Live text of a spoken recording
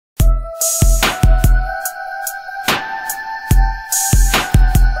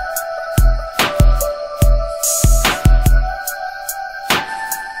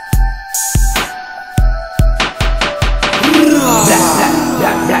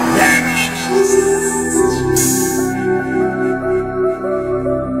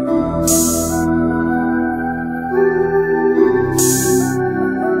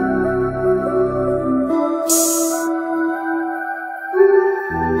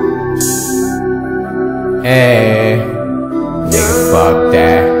Hey, nigga, fuck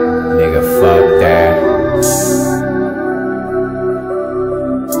that. Nigga, fuck that.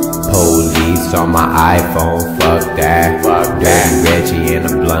 Police on my iPhone, fuck that. Fuck that. Reggie in a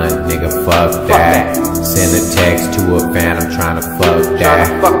blunt, nigga, fuck that. Send a text to a fan, I'm tryna fuck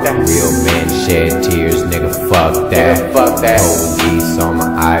that. Real men shed tears, nigga, fuck that. Police on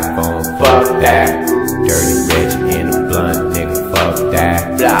my iPhone, fuck that. Dirty Reggie in a blunt, nigga, fuck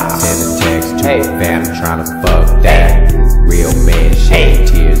that. Send a text to a fan, I'm tryna fuck that. Real men shed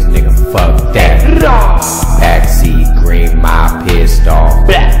tears, nigga, fuck that. Backseat green, my pissed off.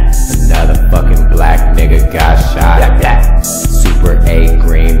 Another fucking black nigga got shot. Super 8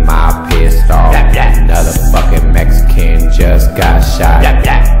 green, my pissed off. Another fucking Mexican just got shot.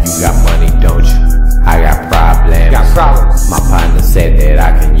 You got money, don't you? I got problems. My partner said that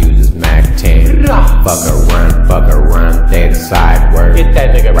I can use his Mac 10. Fuck a run, they decide work. Get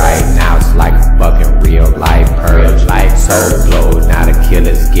that nigga right now, it's like a fucking real life purge. Soul glow, now the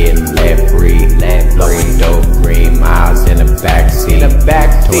killer's getting let free. Blowing dope, green miles in the backseat.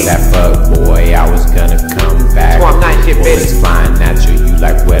 Told that fuck boy I was gonna come back. Bullets flying at you, you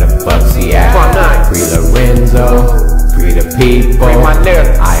like where the fuck's he at? Free Lorenzo, free the people.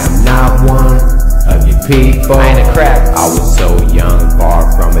 I am not one of you people. I ain't a crap. I was so young,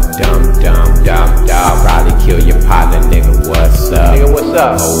 far from a dumb. I'll probably kill your partner, nigga, what's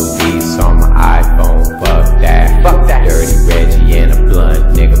up? Police on my iPhone, fuck that. Dirty Reggie in a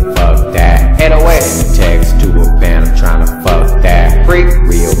blunt, nigga, fuck that. Send a text to a fan, I'm tryna fuck that.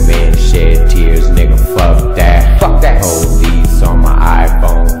 Real men shed tears, nigga, fuck that. Police on my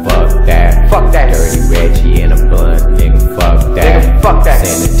iPhone, fuck that. Dirty Reggie in a blunt, nigga, fuck that.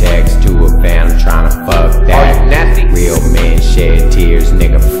 Send a text to a fan, I'm tryna fuck that. Real men shed tears,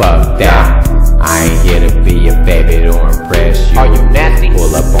 nigga, fuck that. I ain't here to be your baby or impress you. Are you nasty?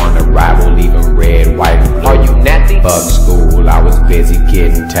 Pull up on the rival, leaving red, white, and blue. Are you nasty? Fuck school, I was busy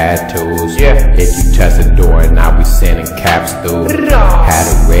getting tattoos. If you touch the door and I be sending caps through. Had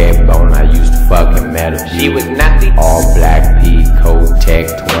a red bone, I used to fucking metal. She was nasty. All black P, Code Tech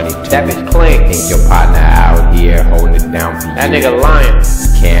 22. That bitch clean. Think your partner out here holding it down for you. That nigga lying.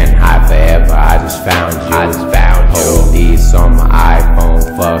 Can't hide forever, I just found you. Police on my iPhone,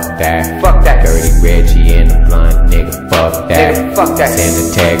 fuck that. Dirty Reggie in the blunt, nigga, fuck that. Send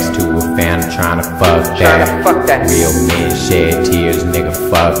a text to a fan, I'm tryna fuck that. Real men shed tears, nigga,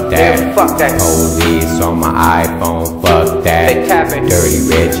 fuck that. Police on my iPhone, fuck that. Dirty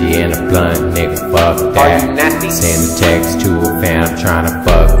Reggie in a blunt, nigga, fuck that. Send a text to a fan, I'm tryna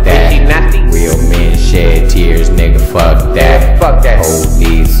fuck that. Real men shed tears, nigga, fuck that.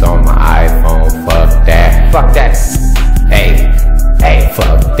 Police on my iPhone, fuck that. Hey,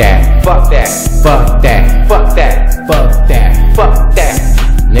 fuck that.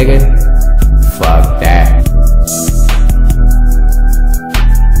 Nigga.